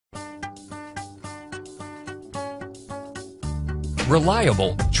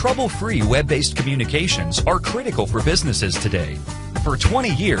Reliable, trouble-free web-based communications are critical for businesses today. For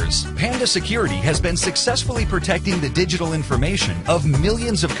 20 years, Panda Security has been successfully protecting the digital information of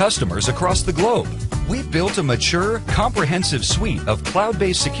millions of customers across the globe. We've built a mature, comprehensive suite of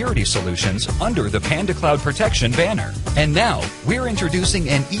cloud-based security solutions under the Panda Cloud Protection banner. And now, we're introducing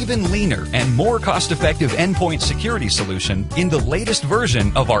an even leaner and more cost-effective endpoint security solution in the latest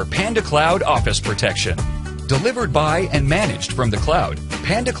version of our Panda Cloud Office Protection. Delivered by and managed from the cloud,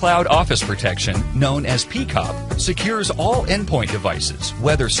 Panda Cloud Office Protection, known as PCOP, secures all endpoint devices,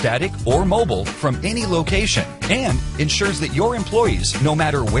 whether static or mobile, from any location, and ensures that your employees, no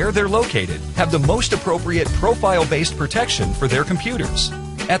matter where they're located, have the most appropriate profile-based protection for their computers.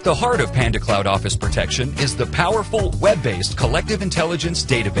 At the heart of Panda Cloud Office Protection is the powerful web-based collective intelligence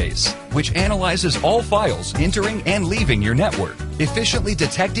database, which analyzes all files entering and leaving your network, efficiently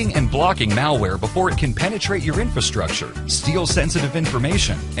detecting and blocking malware before it can penetrate your infrastructure, steal sensitive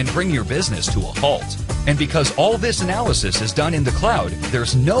information, and bring your business to a halt. And because all this analysis is done in the cloud,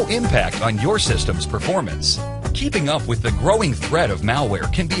 there's no impact on your system's performance. Keeping up with the growing threat of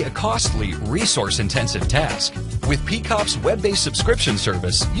malware can be a costly, resource-intensive task. With PCOP's web-based subscription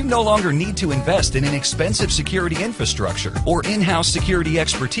service, you no longer need to invest in an expensive security infrastructure or in-house security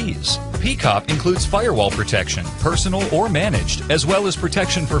expertise. PCOP includes firewall protection, personal or managed, as well as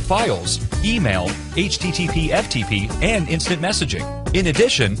protection for files, email, HTTP, FTP, and instant messaging. In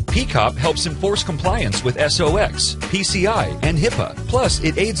addition, PCOP helps enforce compliance with SOX, PCI, and HIPAA. Plus,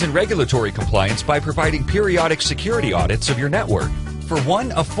 it aids in regulatory compliance by providing periodic security audits of your network. For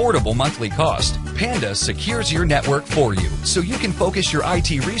one affordable monthly cost, Panda secures your network for you, so you can focus your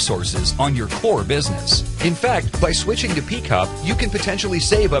IT resources on your core business. In fact, by switching to PCOP, you can potentially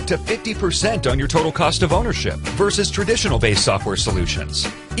save up to 50% on your total cost of ownership versus traditional-based software solutions.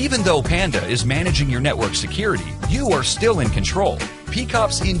 Even though Panda is managing your network security, you are still in control.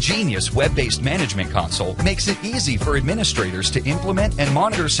 PCOP's ingenious web-based management console makes it easy for administrators to implement and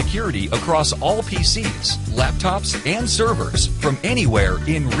monitor security across all PCs, laptops, and servers from anywhere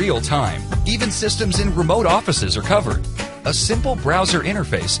in real time. Even systems in remote offices are covered. A simple browser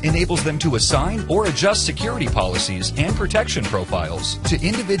interface enables them to assign or adjust security policies and protection profiles to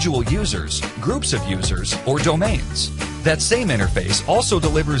individual users, groups of users, or domains. That same interface also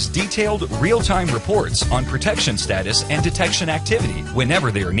delivers detailed, real-time reports on protection status and detection activity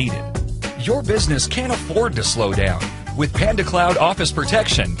whenever they are needed. Your business can't afford to slow down. With Panda Cloud Office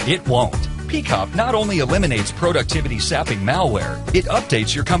Protection, it won't. PCOP not only eliminates productivity-sapping malware, it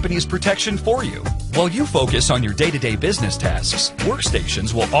updates your company's protection for you. While you focus on your day-to-day business tasks,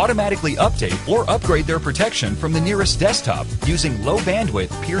 workstations will automatically update or upgrade their protection from the nearest desktop using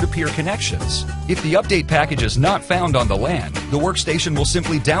low-bandwidth peer-to-peer connections. If the update package is not found on the LAN, the workstation will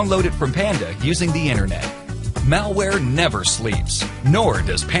simply download it from Panda using the internet. Malware never sleeps, nor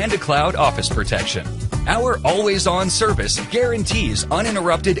does Panda Cloud Office Protection. Our always-on service guarantees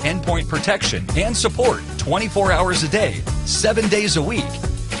uninterrupted endpoint protection and support 24 hours a day, 7 days a week,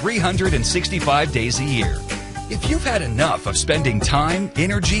 365 days a year. If you've had enough of spending time,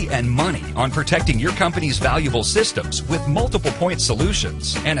 energy, and money on protecting your company's valuable systems with multiple point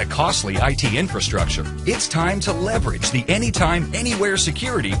solutions and a costly IT infrastructure, it's time to leverage the anytime, anywhere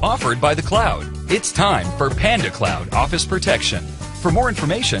security offered by the cloud. It's time for Panda Cloud Office Protection. For more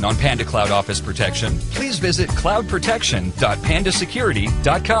information on Panda Cloud Office Protection, please visit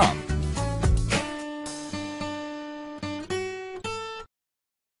cloudprotection.pandasecurity.com.